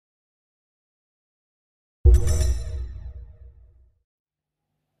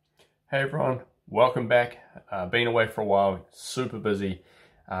Hey everyone, welcome back. Been away for a while, super busy.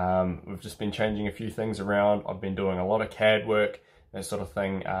 We've just been changing a few things around. I've been doing a lot of CAD work, that sort of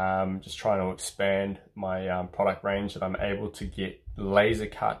thing. Just trying to expand my product range that I'm able to get laser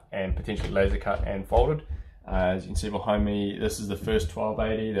cut and potentially laser cut and folded. As you can see behind me, this is the first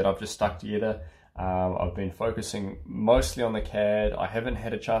 1280 that I've just stuck together. I've been focusing mostly on the CAD. I haven't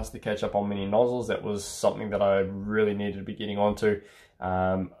had a chance to catch up on many nozzles. That was something that I really needed to be getting onto.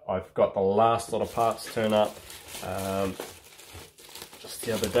 I've got the last lot of parts turn up just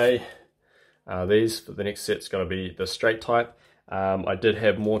the other day. These for the next set's going to be the straight type. I did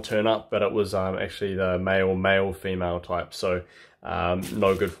have more turn up, but it was actually the male female type, so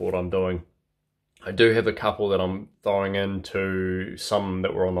no good for what I'm doing. I do have a couple that I'm throwing into some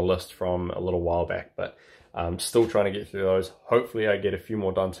that were on the list from a little while back, but I'm still trying to get through those. Hopefully I get a few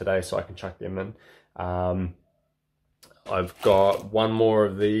more done today so I can chuck them in. I've got one more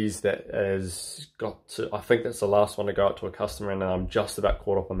of these that has got to, I think that's the last one to go out to a customer, and I'm just about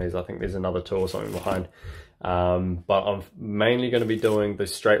caught up on these. I think there's another two or something behind. But I'm mainly going to be doing the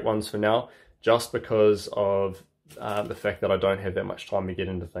straight ones for now, just because of the fact that I don't have that much time to get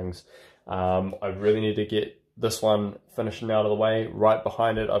into things. I really need to get this one finishing out of the way. Right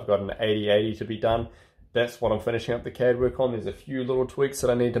behind it, I've got an 8080 to be done. That's what I'm finishing up the CAD work on. There's a few little tweaks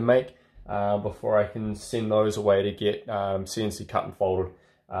that I need to make before I can send those away to get CNC cut and folded.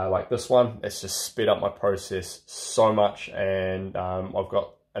 Like this one, it's just sped up my process so much, and I've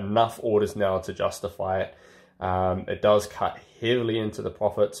got enough orders now to justify it. It does cut heavily into the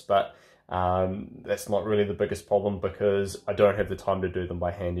profits, but that's not really the biggest problem because I don't have the time to do them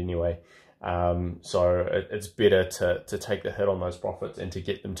by hand anyway. So it's better to take the hit on those profits and to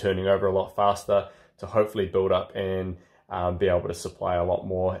get them turning over a lot faster, to hopefully build up and be able to supply a lot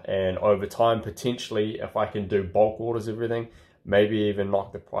more. And over time, potentially, if I can do bulk orders, everything, maybe even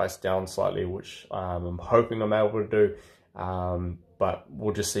knock the price down slightly, which I'm hoping I'm able to do. But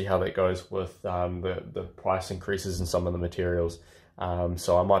we'll just see how that goes with the price increases in some of the materials.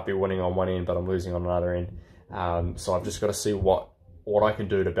 So I might be winning on one end, but I'm losing on another end. So I've just got to see what I can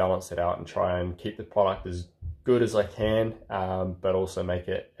do to balance it out and try and keep the product as good as I can, but also make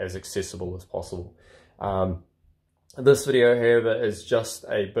it as accessible as possible. This video, however, is just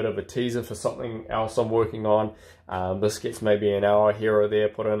a bit of a teaser for something else I'm working on. This gets maybe an hour here or there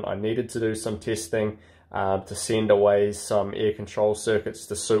put in. I needed to do some testing to send away some air control circuits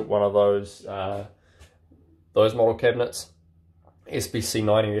to suit one of those model cabinets, SBC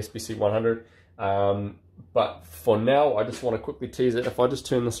 90 or SBC 100. But for now, I just want to quickly tease it. If I just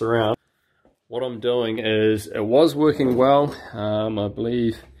turn this around, what I'm doing is, it was working well. I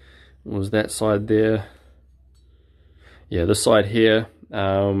believe it was that side there. Yeah, this side here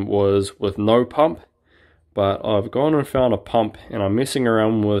was with no pump, but I've gone and found a pump, and I'm messing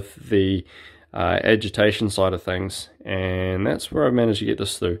around with the agitation side of things, and that's where I've managed to get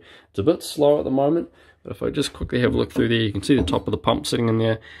this through. It's a bit slow at the moment, but if I just quickly have a look through there, you can see the top of the pump sitting in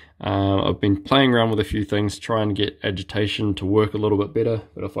there. I've been playing around with a few things, trying to get agitation to work a little bit better,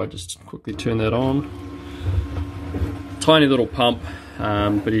 but if I just quickly turn that on, tiny little pump,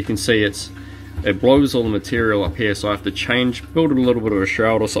 but you can see it blows all the material up here, so I have to build a little bit of a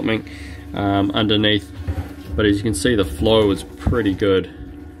shroud or something underneath. But as you can see, the flow is pretty good.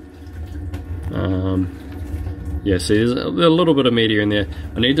 Yeah, see, there's a little bit of media in there.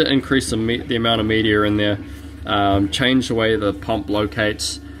 I need to increase the amount of media in there, change the way the pump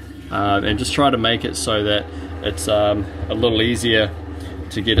locates, and just try to make it so that it's a little easier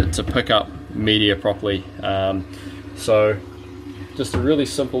to get it to pick up media properly. So just a really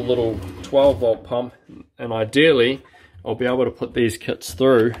simple little 12-volt pump, and ideally I'll be able to put these kits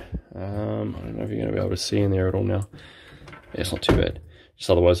through. I don't know if you're going to be able to see in there at all now. Yeah, it's not too bad. Just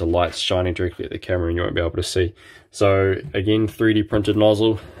otherwise the light's shining directly at the camera and you won't be able to see. So again, 3D printed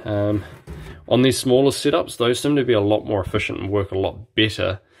nozzle. On these smaller setups, those seem to be a lot more efficient and work a lot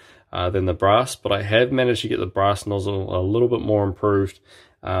better than the brass, but I have managed to get the brass nozzle a little bit more improved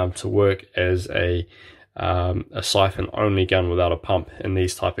to work as a siphon only gun without a pump in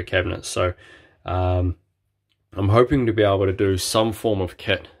these type of cabinets. So I'm hoping to be able to do some form of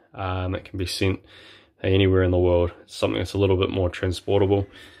kit that can be sent anywhere in the world, something that's a little bit more transportable.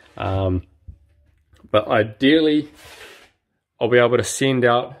 But ideally I'll be able to send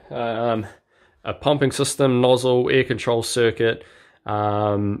out a pumping system, nozzle, air control circuit,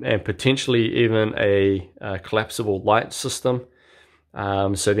 and potentially even a collapsible light system.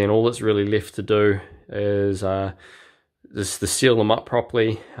 So then all that's really left to do is just to seal them up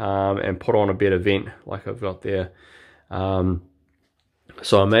properly and put on a better vent like I've got there.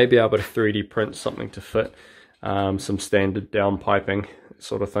 So I may be able to 3D print something to fit some standard down piping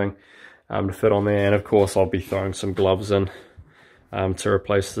sort of thing to fit on there. And of course I'll be throwing some gloves in to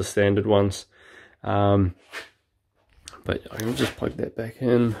replace the standard ones. But I can just plug that back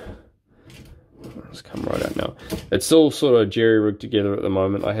in. Let's come right out now. It's still sort of jerry-rigged together at the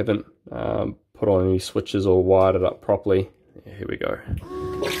moment. I haven't put on any switches or wired it up properly. Yeah, here we go.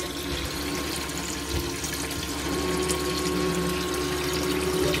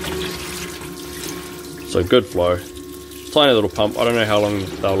 So good flow. Tiny little pump. I don't know how long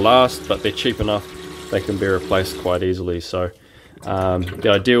they'll last, but they're cheap enough. They can be replaced quite easily. So the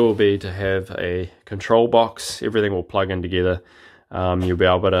idea will be to have a control box. Everything will plug in together. You'll be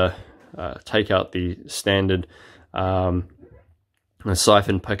able to take out the standard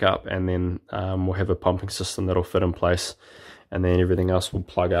siphon pickup, and then we'll have a pumping system that'll fit in place, and then everything else will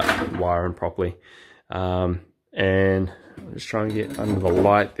plug up and wire in properly. And I'm just trying to get under the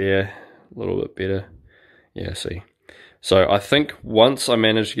light there a little bit better. Yeah, see. So I think once I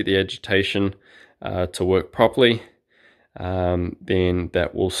manage to get the agitation to work properly, then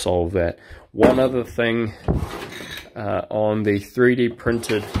that will solve that. One other thing on the 3D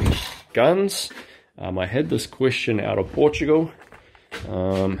printed guns, I had this question out of Portugal.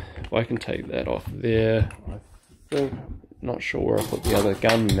 If I can take that off there, I think, not sure where I put the other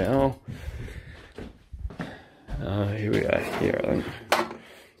gun now. Here we are, here I think.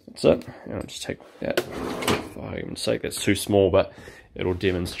 That's it. And I'll just take that, for argument's sake. That's too small, but it'll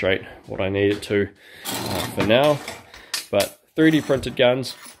demonstrate what I need it to for now. But 3D printed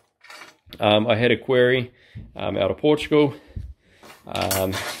guns, I had a query out of Portugal.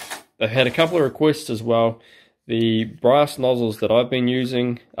 I've had a couple of requests as well. The brass nozzles that I've been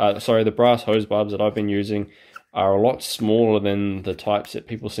using, the brass hose barbs that I've been using are a lot smaller than the types that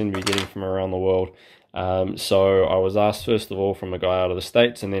people seem to be getting from around the world. So I was asked first of all from a guy out of the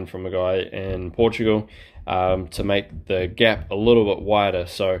States and then from a guy in Portugal to make the gap a little bit wider.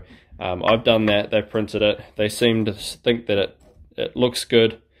 So I've done that. They've printed it. They seem to think that it looks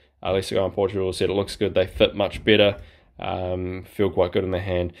good. At least the guy in Portugal said it looks good. They fit much better, feel quite good in the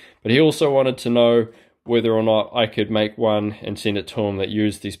hand. But he also wanted to know whether or not I could make one and send it to him that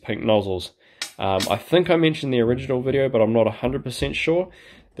used these pink nozzles. I think I mentioned the original video, but I'm not 100% sure.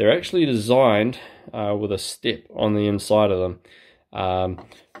 They're actually designed with a step on the inside of them.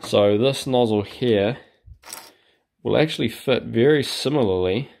 So this nozzle here will actually fit very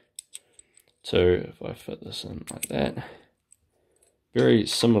similarly to, if I fit this in like that, very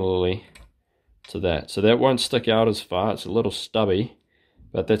similarly to that. So that won't stick out as far, it's a little stubby,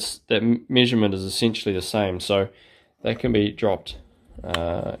 but that measurement is essentially the same. So that can be dropped,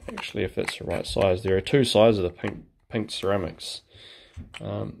 actually, if that's the right size. There are two sizes of the pink ceramics.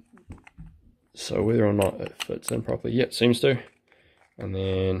 So whether or not it fits in properly, yeah, it seems to. And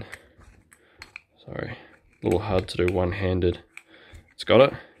then, sorry, a little hard to do one-handed. It's got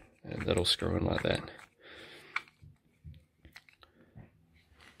it, and that'll screw in like that.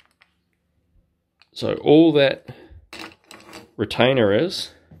 So all that retainer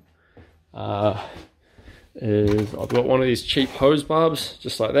is I've got one of these cheap hose barbs,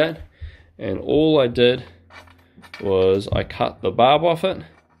 just like that, and all I did was I cut the barb off it,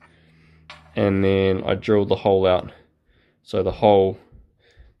 and then I drilled the hole out. So the hole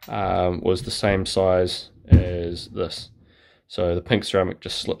was the same size as this. So the pink ceramic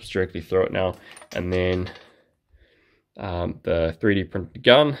just slips directly through it now, and then the 3D printed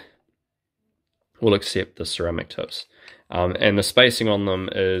gun will accept the ceramic tips. And the spacing on them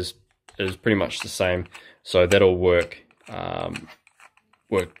is pretty much the same, so that'll work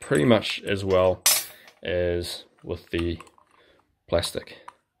pretty much as well as with the plastic.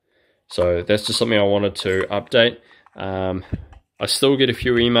 So that's just something I wanted to update. I still get a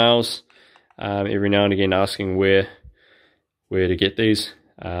few emails every now and again asking where to get these.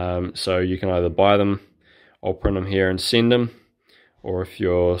 So you can either buy them, I'll print them here and send them, or if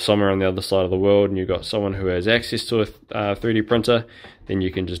you're somewhere on the other side of the world and you've got someone who has access to a 3D printer, then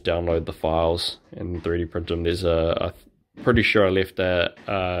you can just download the files and 3D print them. There's I'm pretty sure I left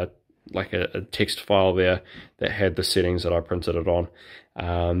like a text file there that had the settings that I printed it on.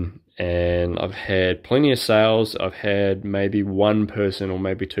 And I've had plenty of sales. I've had maybe one person or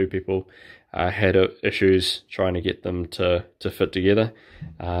maybe two people had issues trying to get them to fit together.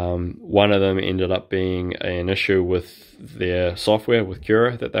 One of them ended up being an issue with their software, with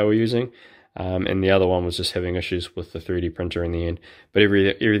Cura, that they were using, and the other one was just having issues with the 3D printer in the end. But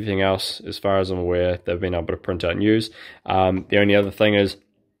everything else, as far as I'm aware, they've been able to print out and use. The only other thing is,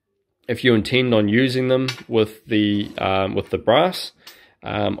 if you intend on using them with the brass,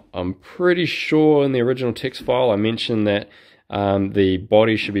 I'm pretty sure in the original text file I mentioned that the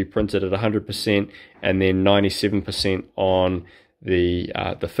body should be printed at 100% and then 97% on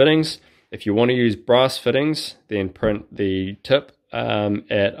the fittings. If you want to use brass fittings, then print the tip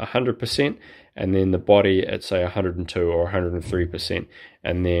at 100% and then the body at say 102 or 103%,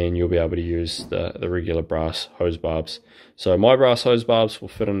 and then you'll be able to use the regular brass hose barbs. So my brass hose barbs will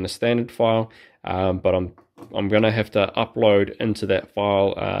fit in the standard file, but I'm going to have to upload into that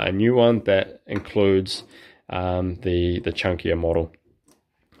file a new one that includes the chunkier model.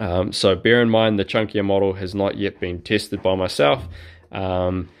 So bear in mind the chunkier model has not yet been tested by myself.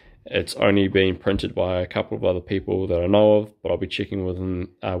 It's only been printed by a couple of other people that I know of, but I'll be checking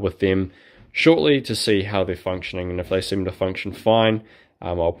with them shortly to see how they're functioning, and if they seem to function fine,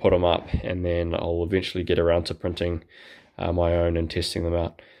 I'll put them up, and then I'll eventually get around to printing my own and testing them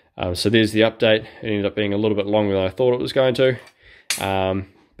out. So there's the update. It ended up being a little bit longer than I thought it was going to,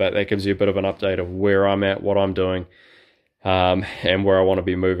 but that gives you a bit of an update of where I'm at, what I'm doing, and where I want to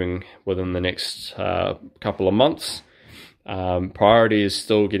be moving within the next couple of months. Priority is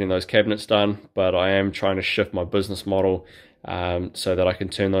still getting those cabinets done, but I am trying to shift my business model so that I can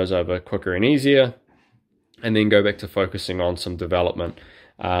turn those over quicker and easier, and then go back to focusing on some development.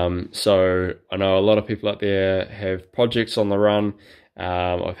 So I know a lot of people out there have projects on the run.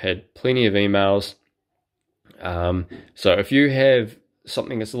 I've had plenty of emails. So if you have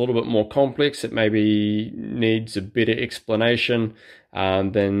something that's a little bit more complex, it maybe needs a better explanation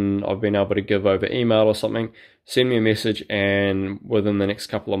than I've been able to give over email or something, send me a message, and within the next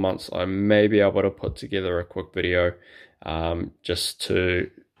couple of months I may be able to put together a quick video just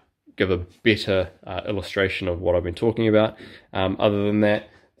to give a better illustration of what I've been talking about. Other than that,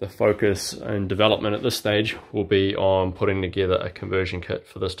 the focus and development at this stage will be on putting together a conversion kit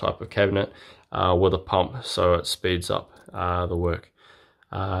for this type of cabinet with a pump, so it speeds up the work.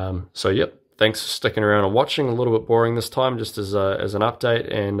 So yep, thanks for sticking around and watching. A little bit boring this time, just as an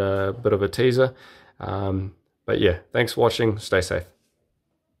update and a bit of a teaser. But yeah, thanks for watching. Stay safe.